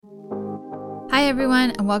Hi, everyone,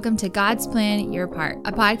 and welcome to God's Plan, Your Part,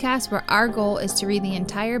 a podcast where our goal is to read the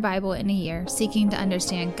entire Bible in a year, seeking to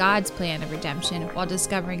understand God's plan of redemption while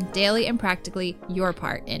discovering daily and practically your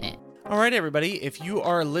part in it. All right, everybody, if you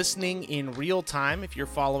are listening in real time, if you're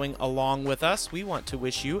following along with us, we want to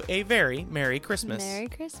wish you a very Merry Christmas. Merry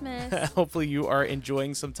Christmas. Hopefully you are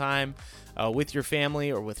enjoying some time with your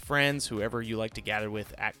family or with friends, whoever you like to gather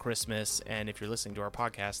with at Christmas. And if you're listening to our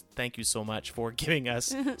podcast, thank you so much for giving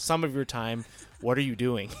us some of your time. What are you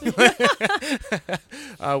doing?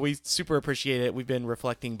 We super appreciate it. We've been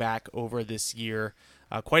reflecting back over this year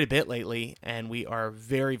quite a bit lately, and we are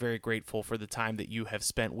very, very grateful for the time that you have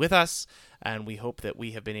spent with us, and we hope that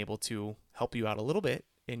we have been able to help you out a little bit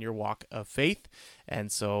in your walk of faith.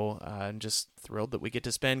 And so I'm just thrilled that we get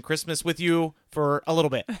to spend Christmas with you for a little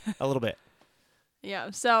bit.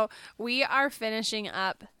 Yeah, so we are finishing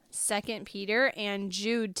up 2 Peter and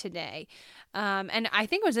Jude today. And I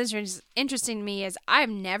think what's interesting to me is I've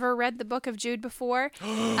never read the book of Jude before.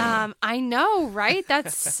 I know, right?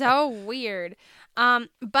 That's so weird.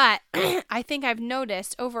 But I think I've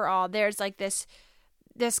noticed overall there's like this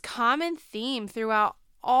common theme throughout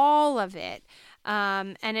all of it.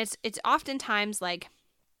 And it's oftentimes like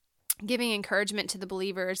giving encouragement to the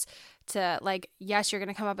believers to like, yes, you're going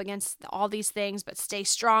to come up against all these things, but stay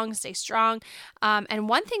strong. And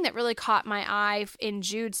one thing that really caught my eye in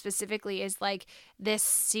Jude specifically is like this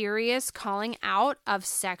serious calling out of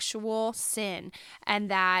sexual sin, and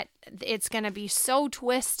that it's going to be so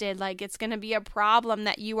twisted, like it's going to be a problem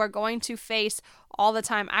that you are going to face all the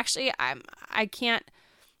time. Actually,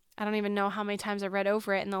 I don't even know how many times I read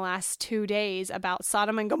over it in the last 2 days about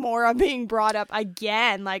Sodom and Gomorrah being brought up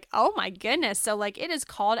again. Like, oh my goodness. So like it is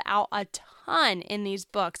called out a ton in these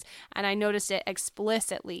books. And I noticed it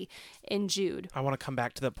explicitly in Jude. I want to come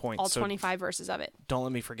back to that point. All 25 verses of it. Don't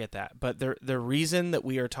let me forget that. But the reason that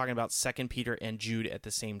we are talking about 2 Peter and Jude at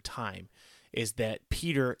the same time is that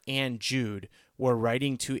Peter and Jude were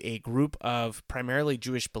writing to a group of primarily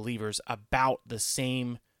Jewish believers about the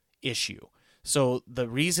same issue. So the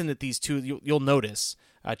reason that these two, you'll notice,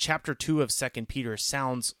 chapter 2 of 2 Peter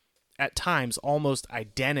sounds at times almost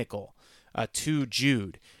identical to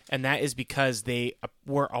Jude, and that is because they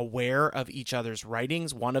were aware of each other's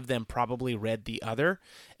writings. One of them probably read the other,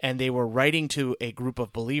 and they were writing to a group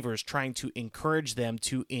of believers trying to encourage them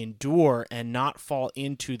to endure and not fall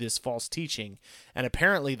into this false teaching. And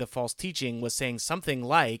apparently the false teaching was saying something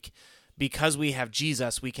like, because we have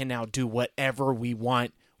Jesus, we can now do whatever we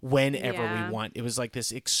want whenever we want. It was like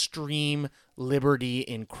this extreme liberty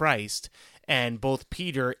in Christ. And both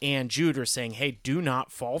Peter and Jude are saying, hey, do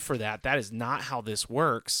not fall for that. That is not how this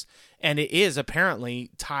works. And it is apparently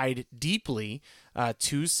tied deeply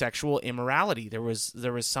to sexual immorality. There was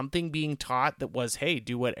something being taught that was, hey,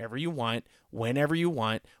 do whatever you want, whenever you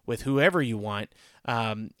want, with whoever you want.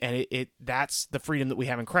 And that's the freedom that we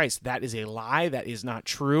have in Christ. That is a lie. That is not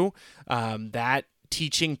true. That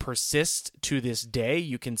teaching persists to this day.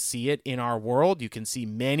 You can see it in our world. You can see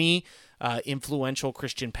many influential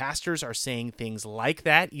Christian pastors are saying things like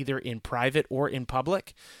that, either in private or in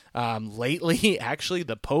public. Lately, actually,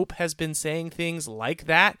 the Pope has been saying things like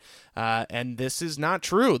that, and this is not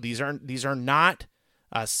true. These are not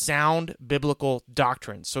sound biblical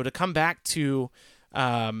doctrines. So to come back to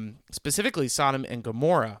specifically Sodom and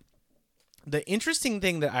Gomorrah, the interesting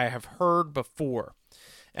thing that I have heard before,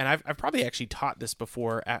 and I've probably actually taught this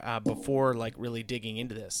before like really digging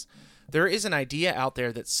into this. There is an idea out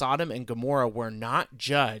there that Sodom and Gomorrah were not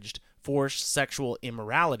judged for sexual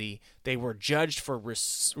immorality. They were judged for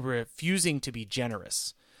refusing to be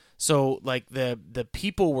generous. So like the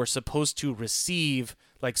people were supposed to receive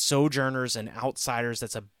like sojourners and outsiders.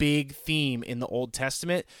 That's a big theme in the Old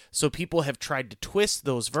Testament. So people have tried to twist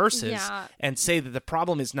those verses and say that the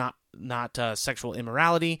problem is not sexual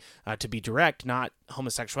immorality, to be direct, not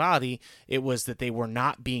homosexuality. It was that they were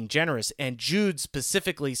not being generous. And Jude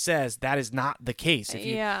specifically says that is not the case.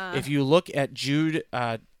 If you look at Jude,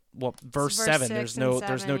 verse 7, there's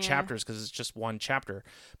no chapters because it's just one chapter.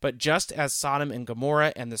 But just as Sodom and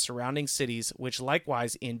Gomorrah and the surrounding cities, which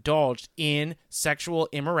likewise indulged in sexual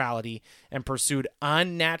immorality and pursued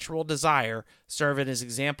unnatural desire, serve as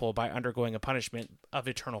example by undergoing a punishment of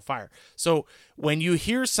eternal fire. So when you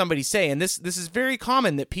hear somebody say, and this is very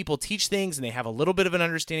common, that people teach things and they have a little bit of an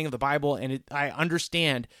understanding of the Bible, and I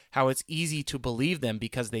understand how it's easy to believe them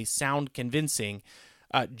because they sound convincing.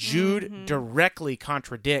 Jude directly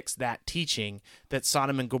contradicts that teaching that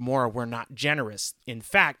Sodom and Gomorrah were not generous. In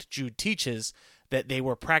fact, Jude teaches that they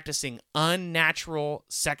were practicing unnatural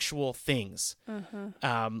sexual things,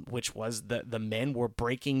 which was the men were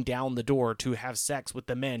breaking down the door to have sex with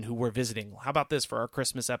the men who were visiting. How about this for our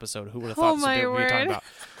Christmas episode? Who would have thought this would be what we were talking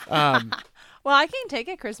about? Well, I can take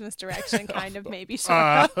a Christmas direction, kind of, maybe. Sort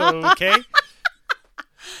of. Okay.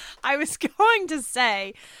 I was going to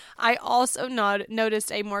say, I also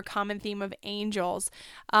noticed a more common theme of angels.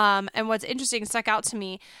 And what's interesting stuck out to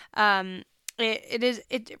me.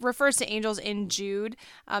 It refers to angels in Jude,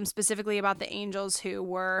 specifically about the angels who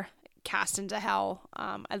were cast into hell.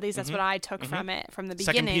 At least that's what I took from it from the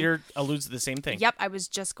beginning. 2 Peter alludes to the same thing. Yep, I was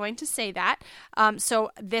just going to say that.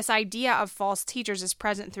 So this idea of false teachers is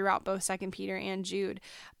present throughout both 2 Peter and Jude.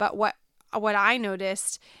 But what I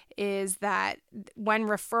noticed is that when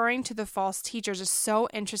referring to the false teachers is so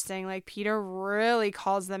interesting. Like Peter really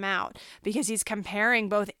calls them out because he's comparing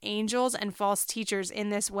both angels and false teachers in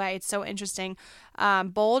this way. It's so interesting.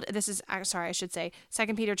 This is, sorry, I should say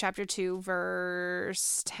 2 Peter chapter 2,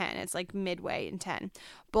 verse 10. It's like midway in 10.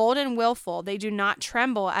 Bold and willful, they do not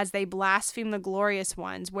tremble as they blaspheme the glorious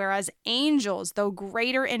ones, whereas angels, though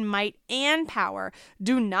greater in might and power,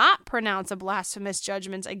 do not pronounce a blasphemous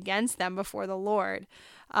judgment against them before the Lord.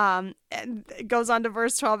 And it goes on to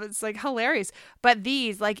verse 12. It's like hilarious. But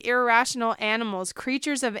these, like irrational animals,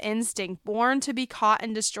 creatures of instinct, born to be caught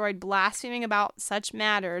and destroyed, blaspheming about such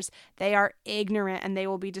matters, they are ignorant and they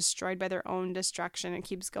will be destroyed by their own destruction. It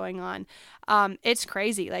keeps going on. It's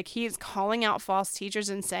crazy. Like he's calling out false teachers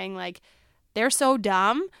and saying like they're so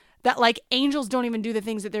dumb that like angels don't even do the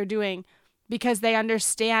things that they're doing because they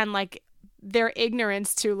understand like their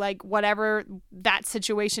ignorance to like whatever that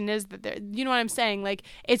situation is that they're, you know what I'm saying? Like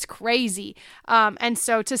it's crazy. And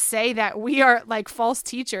so to say that we are like false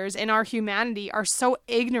teachers in our humanity are so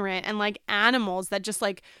ignorant and like animals that just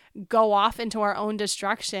like go off into our own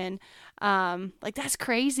destruction. Like that's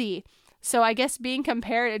crazy. So I guess being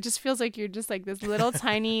compared, it just feels like you're just like this little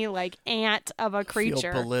tiny like ant of a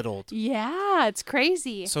creature. Feel belittled. Yeah, it's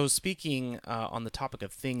crazy. So speaking on the topic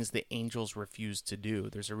of things that angels refuse to do,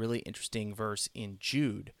 there's a really interesting verse in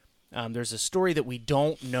Jude. There's a story that we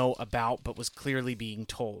don't know about but was clearly being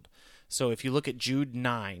told. So if you look at Jude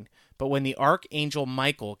 9, but when the archangel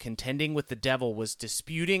Michael, contending with the devil, was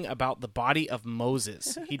disputing about the body of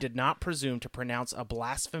Moses, he did not presume to pronounce a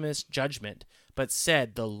blasphemous judgment, but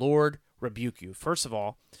said, "The Lord rebuke you." First of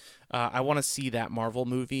all, I want to see that Marvel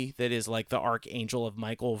movie that is like the Archangel of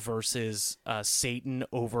Michael versus Satan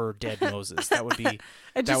over dead Moses. That would be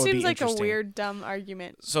it just seems like a weird, dumb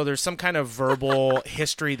argument. So there's some kind of verbal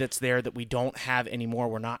history that's there that we don't have anymore.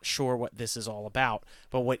 We're not sure what this is all about.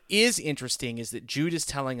 But what is interesting is that Jude is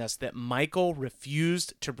telling us that Michael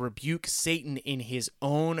refused to rebuke Satan in his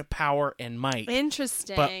own power and might.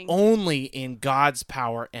 Interesting. But only in God's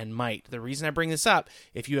power and might. The reason I bring this up,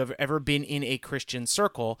 if you have ever been in a Christian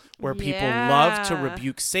circle where people love to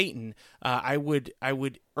rebuke Satan, I would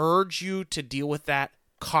urge you to deal with that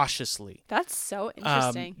cautiously. That's so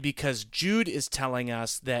interesting. Because Jude is telling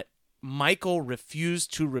us that Michael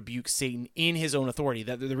refused to rebuke Satan in his own authority.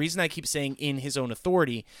 The reason I keep saying in his own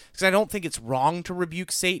authority is because I don't think it's wrong to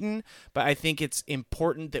rebuke Satan, but I think it's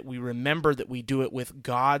important that we remember that we do it with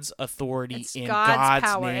God's authority it's in God's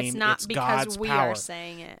power. name. It's not it's because God's we power. are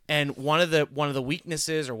saying it. And one of the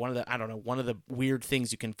weaknesses, or one of the weird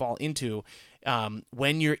things you can fall into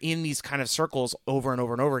when you're in these kind of circles over and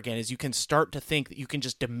over and over again is you can start to think that you can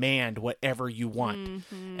just demand whatever you want.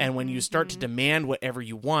 And when you start to demand whatever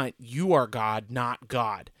you want, you are God, not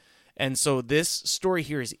God. And so this story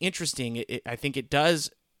here is interesting. I think it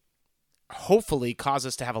does hopefully cause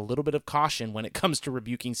us to have a little bit of caution when it comes to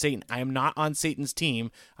rebuking Satan. I am not on Satan's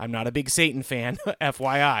team. I'm not a big Satan fan,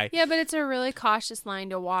 FYI. Yeah, but it's a really cautious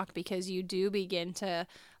line to walk because you do begin to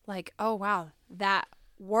like, oh, wow, that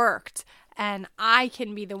worked. And I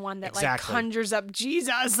can be the one that like conjures up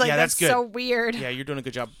Jesus. Like that's good. So weird. Yeah, you're doing a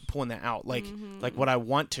good job pulling that out. Like what I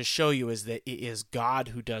want to show you is that it is God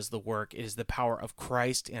who does the work. It is the power of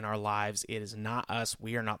Christ in our lives. It is not us.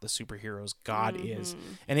 We are not the superheroes. God is.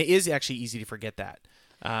 And it is actually easy to forget that.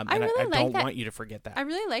 And I don't want you to forget that. I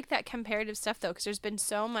really like that comparative stuff though, because there's been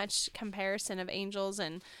so much comparison of angels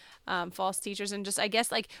and false teachers, and just I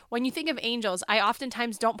guess like when you think of angels, I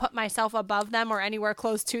oftentimes don't put myself above them or anywhere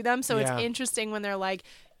close to them. So it's interesting when they're like,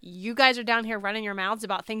 you guys are down here running your mouths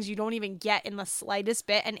about things you don't even get in the slightest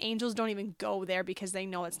bit, and angels don't even go there because they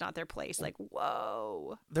know it's not their place. Like,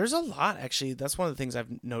 whoa. There's a lot, actually. That's one of the things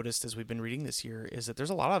I've noticed as we've been reading this year is that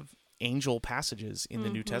there's a lot of angel passages in the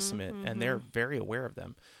New Testament, and they're very aware of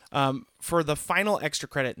them. For the final extra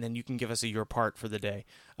credit, and then you can give us your part for the day.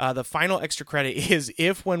 The final extra credit is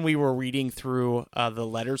if when we were reading through the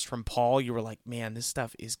letters from Paul, you were like, man, this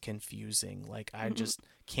stuff is confusing. Like, I just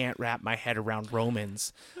can't wrap my head around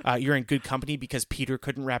Romans. You're in good company because Peter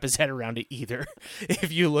couldn't wrap his head around it either.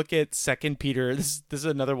 If you look at 2 Peter, this is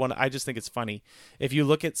another one. I just think it's funny. If you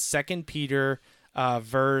look at 2 Peter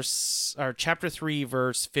chapter 3,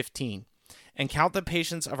 verse 15, and count the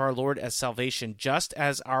patience of our Lord as salvation, just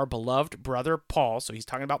as our beloved brother Paul, so he's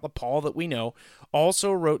talking about the Paul that we know,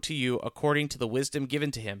 also wrote to you according to the wisdom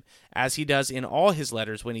given to him, as he does in all his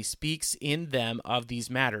letters when he speaks in them of these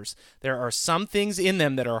matters. There are some things in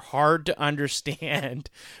them that are hard to understand,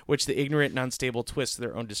 which the ignorant and unstable twist to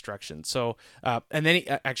their own destruction. So, and then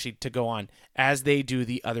actually to go on, as they do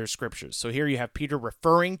the other scriptures. So here you have Peter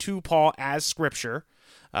referring to Paul as scripture.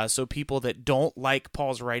 So people that don't like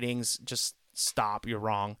Paul's writings, just stop, you're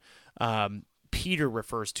wrong. Peter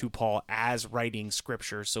refers to Paul as writing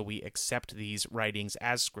scripture, so we accept these writings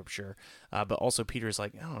as scripture. But also Peter's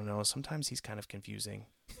like, I don't know, sometimes he's kind of confusing.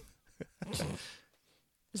 I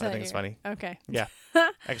think it's funny. Okay. Yeah.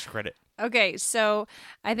 Extra credit. Okay, so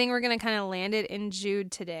I think we're going to kind of land it in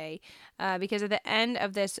Jude today because at the end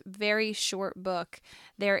of this very short book,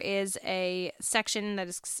 there is a section that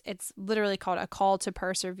it's literally called a call to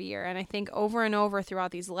persevere. And I think over and over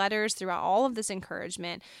throughout these letters, throughout all of this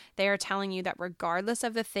encouragement, they are telling you that regardless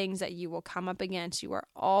of the things that you will come up against, you are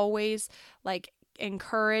always like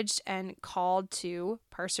encouraged and called to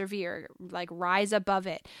persevere, like rise above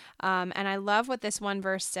it. And I love what this one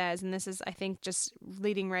verse says, and this is, I think, just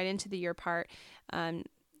leading right into the your part.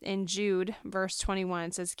 In Jude, verse 21,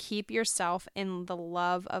 it says, keep yourself in the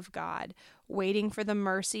love of God, waiting for the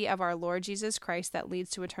mercy of our Lord Jesus Christ that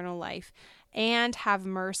leads to eternal life, and have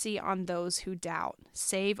mercy on those who doubt.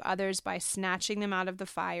 Save others by snatching them out of the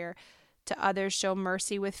fire. To others show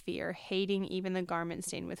mercy with fear, hating even the garment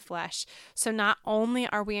stained with flesh. So not only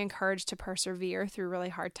are we encouraged to persevere through really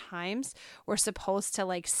hard times, we're supposed to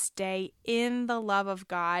like stay in the love of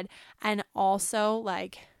God and also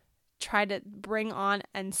like try to bring on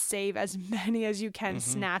and save as many as you can,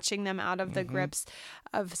 snatching them out of the grips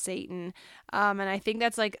of Satan. And I think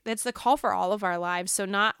that's the call for all of our lives. So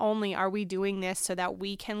not only are we doing this so that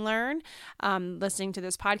we can learn, listening to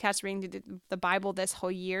this podcast, reading the Bible this whole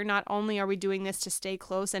year, not only are we doing this to stay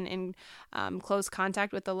close and in close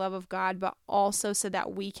contact with the love of God, but also so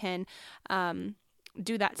that we can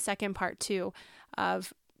do that second part too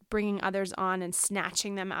of bringing others on and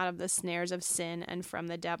snatching them out of the snares of sin and from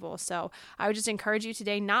the devil. So I would just encourage you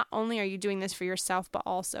today, not only are you doing this for yourself, but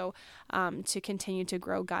also to continue to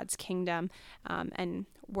grow God's kingdom and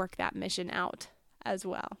work that mission out as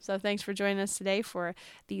well. So thanks for joining us today for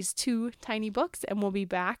these 2 tiny books, and we'll be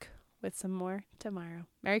back with some more tomorrow.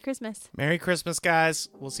 Merry Christmas. Merry Christmas, guys.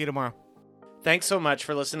 We'll see you tomorrow. Thanks so much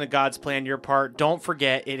for listening to God's Plan Your Part. Don't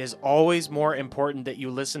forget, it is always more important that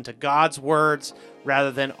you listen to God's words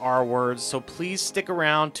rather than our words. So please stick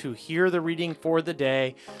around to hear the reading for the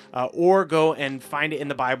day or go and find it in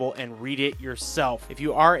the Bible and read it yourself. If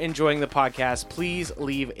you are enjoying the podcast, please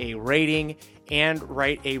leave a rating and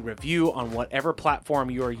write a review on whatever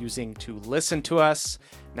platform you are using to listen to us.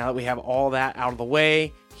 Now that we have all that out of the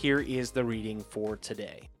way, here is the reading for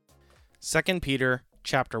today. 2 Peter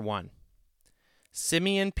chapter 1.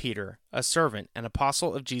 Simeon Peter, a servant and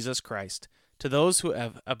apostle of Jesus Christ, to those who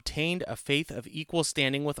have obtained a faith of equal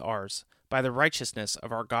standing with ours, by the righteousness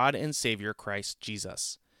of our God and Savior Christ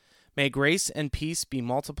Jesus. May grace and peace be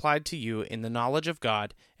multiplied to you in the knowledge of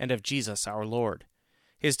God and of Jesus our Lord.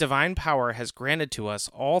 His divine power has granted to us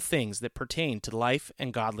all things that pertain to life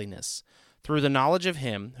and godliness, through the knowledge of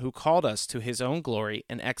him who called us to his own glory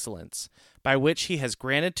and excellence, by which he has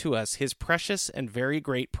granted to us his precious and very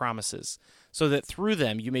great promises, so that through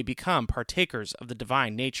them you may become partakers of the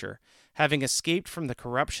divine nature, having escaped from the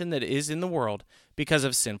corruption that is in the world because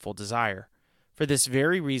of sinful desire. For this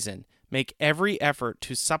very reason, make every effort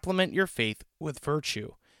to supplement your faith with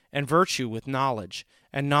virtue, and virtue with knowledge,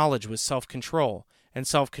 and knowledge with self-control, and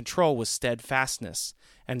self-control with steadfastness,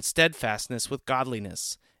 and steadfastness with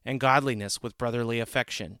godliness, and godliness with brotherly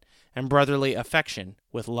affection, and brotherly affection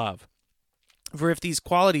with love. For if these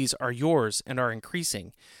qualities are yours and are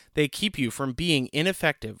increasing, they keep you from being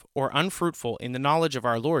ineffective or unfruitful in the knowledge of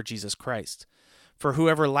our Lord Jesus Christ. For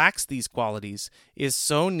whoever lacks these qualities is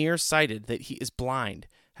so nearsighted that he is blind,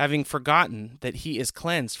 having forgotten that he is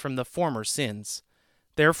cleansed from the former sins.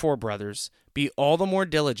 Therefore, brothers, be all the more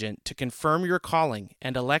diligent to confirm your calling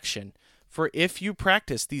and election, for if you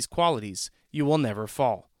practice these qualities, you will never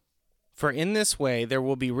fall. For in this way there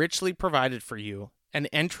will be richly provided for you and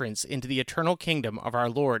entrance into the eternal kingdom of our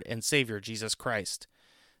Lord and Savior Jesus Christ.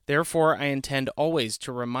 Therefore I intend always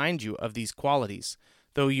to remind you of these qualities,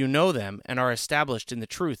 though you know them and are established in the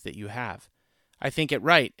truth that you have. I think it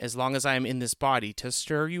right, as long as I am in this body, to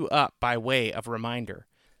stir you up by way of reminder,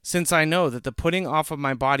 since I know that the putting off of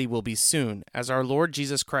my body will be soon, as our Lord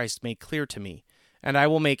Jesus Christ made clear to me, and I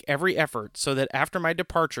will make every effort so that after my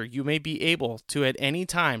departure you may be able to at any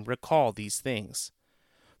time recall these things.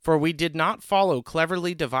 For we did not follow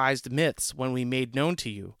cleverly devised myths when we made known to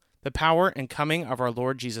you the power and coming of our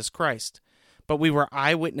Lord Jesus Christ, but we were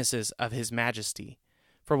eyewitnesses of his majesty.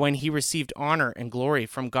 For when he received honor and glory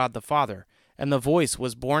from God the Father, and the voice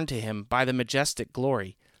was borne to him by the majestic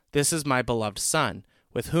glory, "This is my beloved Son,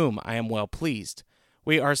 with whom I am well pleased,"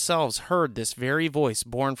 we ourselves heard this very voice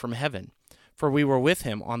borne from heaven, for we were with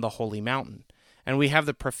him on the holy mountain. And we have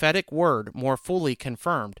the prophetic word more fully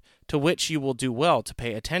confirmed, to which you will do well to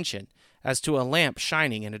pay attention, as to a lamp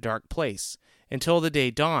shining in a dark place, until the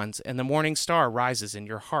day dawns and the morning star rises in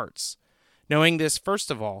your hearts. Knowing this,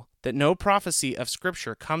 first of all, that no prophecy of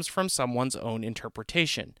Scripture comes from someone's own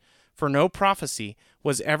interpretation. For no prophecy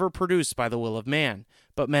was ever produced by the will of man,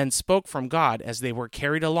 but men spoke from God as they were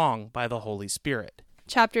carried along by the Holy Spirit.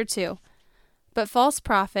 Chapter 2. But false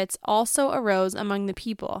prophets also arose among the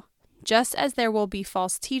people, just as there will be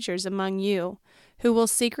false teachers among you, who will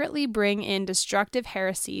secretly bring in destructive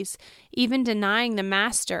heresies, even denying the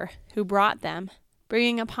Master who brought them,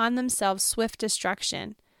 bringing upon themselves swift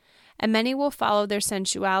destruction. And many will follow their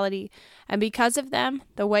sensuality, and because of them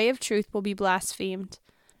the way of truth will be blasphemed.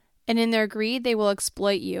 And in their greed they will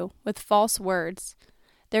exploit you with false words.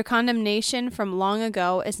 Their condemnation from long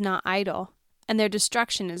ago is not idle, and their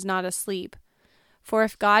destruction is not asleep. For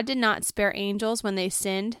if God did not spare angels when they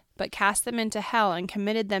sinned, but cast them into hell and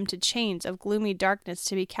committed them to chains of gloomy darkness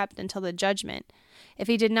to be kept until the judgment, if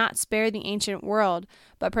he did not spare the ancient world,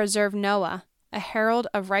 but preserved Noah, a herald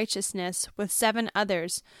of righteousness, with 7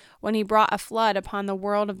 others, when he brought a flood upon the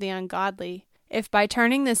world of the ungodly, if by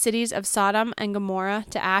turning the cities of Sodom and Gomorrah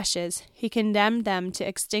to ashes, he condemned them to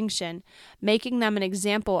extinction, making them an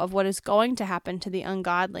example of what is going to happen to the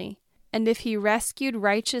ungodly, and if he rescued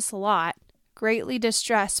righteous Lot, greatly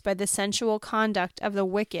distressed by the sensual conduct of the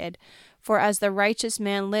wicked, for as the righteous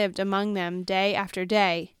man lived among them day after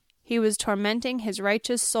day, he was tormenting his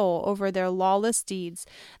righteous soul over their lawless deeds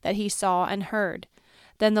that he saw and heard.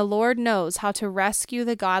 Then the Lord knows how to rescue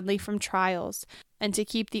the godly from trials, and to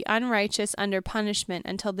keep the unrighteous under punishment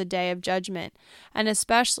until the day of judgment, and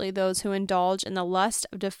especially those who indulge in the lust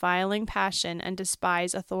of defiling passion and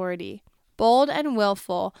despise authority. Bold and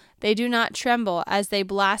willful, they do not tremble as they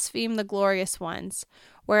blaspheme the glorious ones,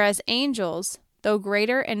 whereas angels, though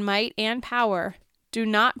greater in might and power, do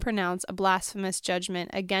not pronounce a blasphemous judgment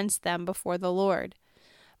against them before the Lord.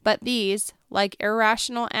 But these, like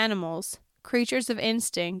irrational animals, creatures of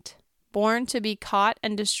instinct, born to be caught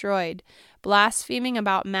and destroyed, blaspheming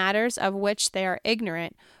about matters of which they are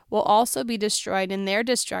ignorant, will also be destroyed in their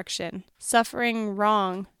destruction, suffering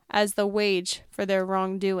wrong as the wage for their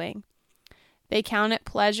wrongdoing. They count it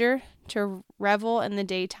pleasure to revel in the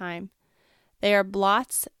daytime. They are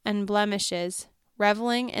blots and blemishes,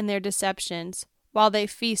 reveling in their deceptions, while they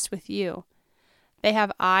feast with you. They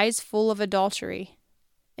have eyes full of adultery,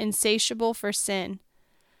 insatiable for sin.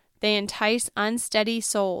 They entice unsteady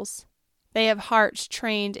souls. They have hearts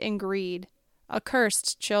trained in greed,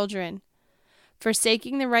 accursed children.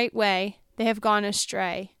 Forsaking the right way, they have gone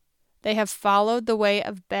astray. They have followed the way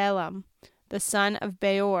of Balaam, the son of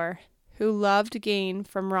Beor, who loved gain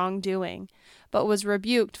from wrongdoing, but was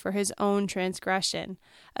rebuked for his own transgression.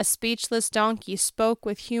 A speechless donkey spoke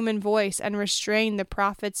with human voice and restrained the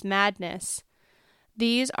prophet's madness.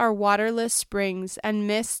 These are waterless springs and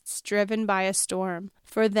mists driven by a storm.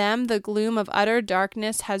 For them the gloom of utter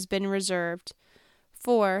darkness has been reserved.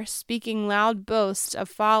 For, speaking loud boasts of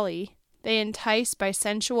folly, they entice by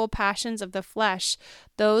sensual passions of the flesh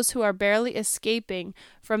those who are barely escaping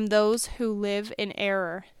from those who live in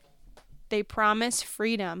error. They promise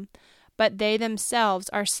freedom, but they themselves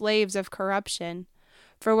are slaves of corruption.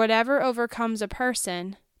 For whatever overcomes a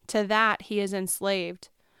person, to that he is enslaved.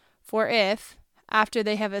 For if, after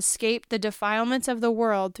they have escaped the defilements of the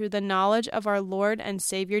world through the knowledge of our Lord and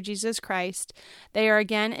Savior Jesus Christ, they are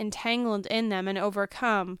again entangled in them and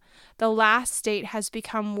overcome, the last state has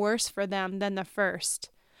become worse for them than the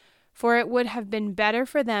first. For it would have been better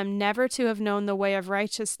for them never to have known the way of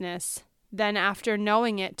righteousness, than after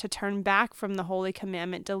knowing it to turn back from the holy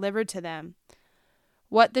commandment delivered to them.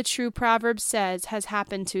 What the true proverb says has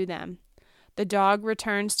happened to them. The dog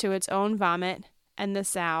returns to its own vomit, and the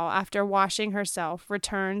sow, after washing herself,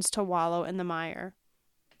 returns to wallow in the mire.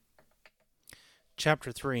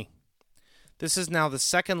 Chapter 3. This is now the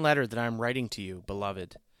second letter that I am writing to you,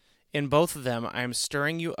 beloved. In both of them I am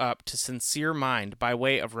stirring you up to sincere mind by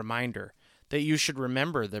way of reminder, that you should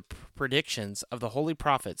remember the predictions of the holy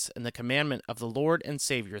prophets and the commandment of the Lord and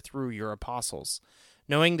Savior through your apostles,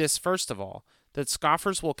 knowing this first of all, that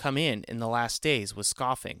scoffers will come in the last days with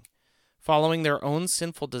scoffing. Following their own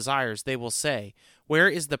sinful desires, they will say, "Where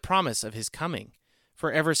is the promise of his coming?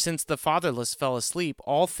 For ever since the fatherless fell asleep,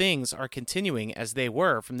 all things are continuing as they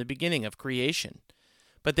were from the beginning of creation."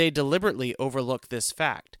 But they deliberately overlook this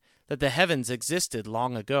fact, that the heavens existed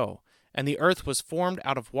long ago, and the earth was formed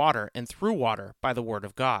out of water and through water by the word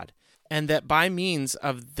of God, and that by means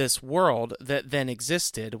of this world that then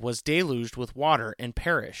existed was deluged with water and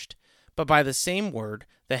perished. But by the same word,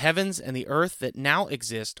 the heavens and the earth that now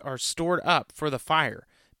exist are stored up for the fire,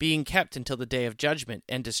 being kept until the day of judgment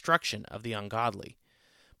and destruction of the ungodly.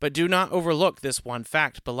 But do not overlook this one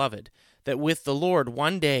fact, beloved, that with the Lord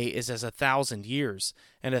 1 day is as 1,000 years,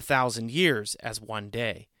 and 1,000 years as 1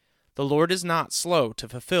 day. The Lord is not slow to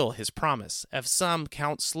fulfill his promise, as some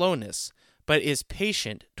count slowness, but is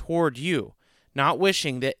patient toward you, not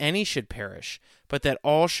wishing that any should perish, but that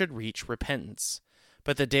all should reach repentance.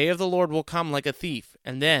 But the day of the Lord will come like a thief,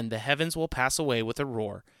 and then the heavens will pass away with a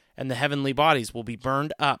roar, and the heavenly bodies will be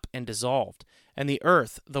burned up and dissolved, and the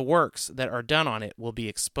earth, the works that are done on it, will be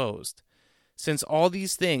exposed. Since all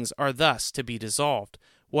these things are thus to be dissolved,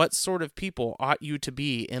 what sort of people ought you to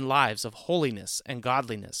be in lives of holiness and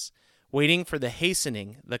godliness, waiting for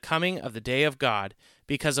the coming of the day of God,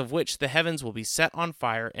 because of which the heavens will be set on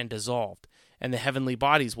fire and dissolved, and the heavenly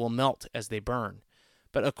bodies will melt as they burn.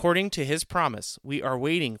 But according to his promise, we are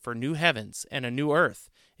waiting for new heavens and a new earth,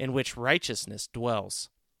 in which righteousness dwells.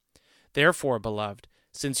 Therefore, beloved,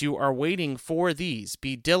 since you are waiting for these,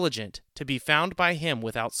 be diligent to be found by him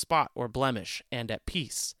without spot or blemish, and at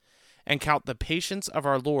peace, and count the patience of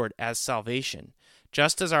our Lord as salvation,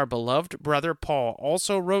 just as our beloved brother Paul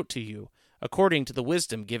also wrote to you, according to the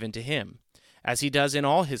wisdom given to him, as he does in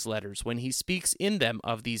all his letters when he speaks in them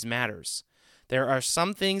of these matters. There are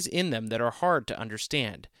some things in them that are hard to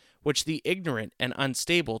understand, which the ignorant and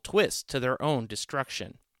unstable twist to their own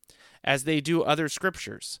destruction, as they do other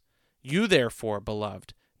scriptures. You therefore,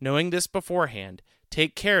 beloved, knowing this beforehand,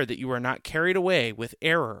 take care that you are not carried away with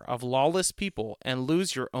error of lawless people and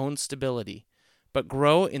lose your own stability, but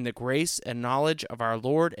grow in the grace and knowledge of our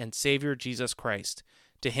Lord and Savior Jesus Christ.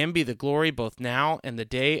 To him be the glory both now and the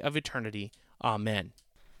day of eternity. Amen.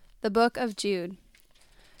 The Book of Jude.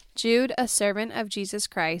 Jude, a servant of Jesus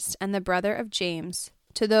Christ and the brother of James,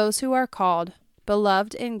 to those who are called,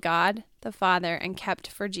 beloved in God the Father, and kept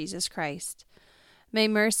for Jesus Christ. May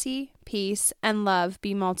mercy, peace, and love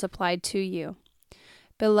be multiplied to you.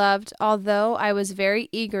 Beloved, although I was very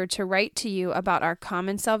eager to write to you about our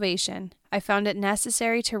common salvation, I found it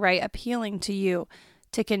necessary to write appealing to you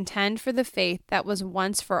to contend for the faith that was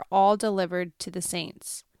once for all delivered to the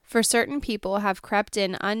saints. For certain people have crept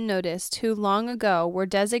in unnoticed who long ago were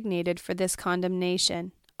designated for this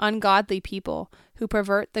condemnation, ungodly people who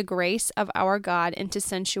pervert the grace of our God into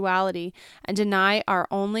sensuality and deny our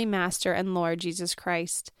only Master and Lord Jesus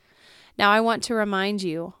Christ. Now I want to remind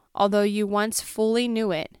you, although you once fully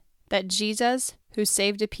knew it, that Jesus, who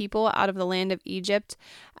saved a people out of the land of Egypt,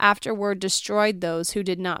 afterward destroyed those who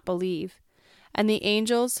did not believe. And the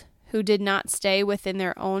angels, who did not stay within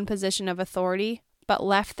their own position of authority, but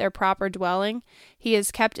left their proper dwelling, he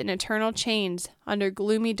is kept in eternal chains under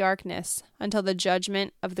gloomy darkness until the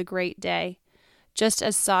judgment of the great day. Just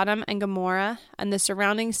as Sodom and Gomorrah and the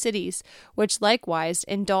surrounding cities, which likewise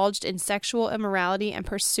indulged in sexual immorality and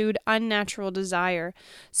pursued unnatural desire,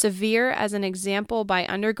 severe as an example by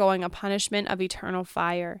undergoing a punishment of eternal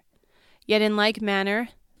fire. Yet in like manner,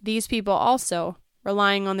 these people also,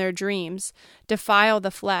 relying on their dreams, defile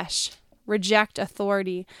the flesh, reject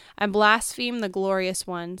authority, and blaspheme the glorious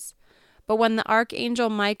ones. But when the archangel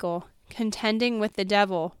Michael, contending with the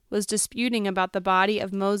devil, was disputing about the body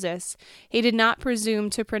of Moses, he did not presume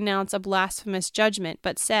to pronounce a blasphemous judgment,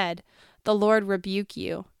 but said, "The Lord rebuke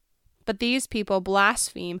you." But these people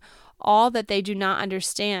blaspheme all that they do not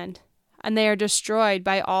understand, and they are destroyed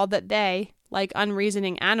by all that they, like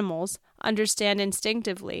unreasoning animals, understand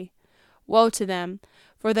instinctively. Woe to them!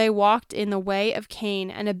 For they walked in the way of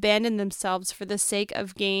Cain and abandoned themselves for the sake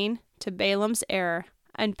of gain to Balaam's error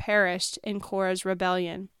and perished in Korah's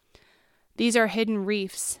rebellion. These are hidden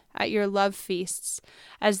reefs at your love feasts,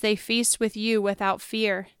 as they feast with you without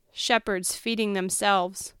fear, shepherds feeding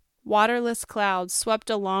themselves, waterless clouds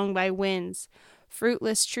swept along by winds,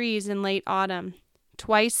 fruitless trees in late autumn,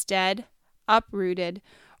 twice dead, uprooted,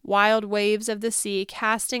 wild waves of the sea,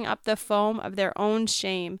 casting up the foam of their own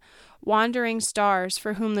shame, wandering stars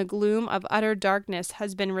for whom the gloom of utter darkness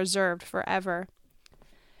has been reserved forever.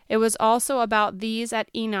 It was also about these at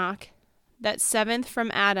Enoch that seventh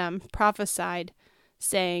from Adam prophesied,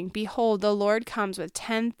 saying, Behold, the Lord comes with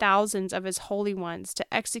 10,000s of his holy ones to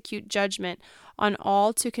execute judgment on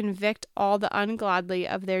all, to convict all the ungodly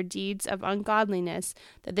of their deeds of ungodliness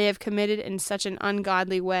that they have committed in such an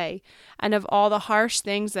ungodly way, and of all the harsh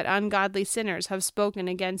things that ungodly sinners have spoken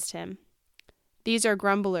against him. These are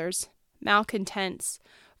grumblers, malcontents,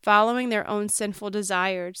 following their own sinful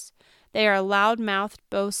desires. They are loud-mouthed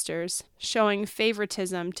boasters, showing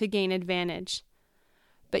favoritism to gain advantage.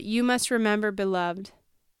 But you must remember, beloved,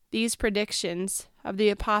 these predictions of the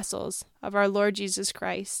apostles of our Lord Jesus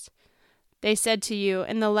Christ. They said to you,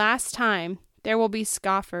 In the last time there will be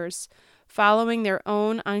scoffers, following their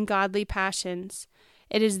own ungodly passions.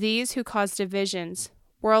 It is these who cause divisions,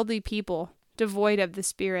 worldly people, devoid of the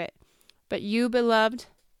Spirit. But you, beloved,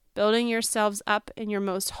 building yourselves up in your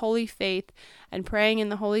most holy faith and praying in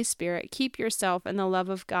the Holy Spirit, keep yourself in the love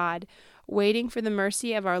of God, waiting for the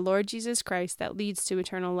mercy of our Lord Jesus Christ that leads to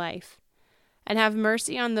eternal life. And have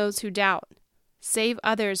mercy on those who doubt. Save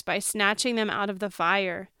others by snatching them out of the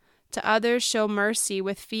fire. To others show mercy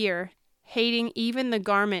with fear, hating even the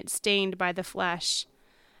garment stained by the flesh.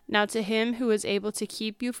 Now to him who is able to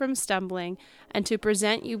keep you from stumbling and to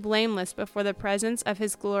present you blameless before the presence of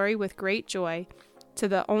his glory with great joy, to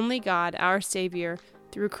the only God, our Savior,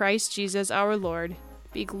 through Christ Jesus our Lord,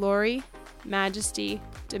 be glory, majesty,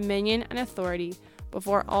 dominion, and authority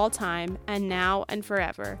before all time, and now and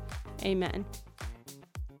forever. Amen.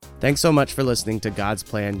 Thanks so much for listening to God's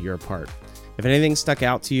Plan, Your Part. If anything stuck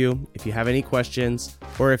out to you, if you have any questions,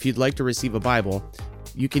 or if you'd like to receive a Bible,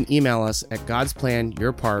 you can email us at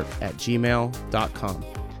godsplанyourpart@gmail.com.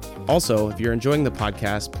 Also, if you're enjoying the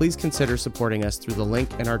podcast, please consider supporting us through the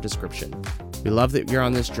link in our description. We love that you're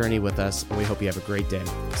on this journey with us, and we hope you have a great day.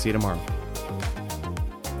 See you tomorrow.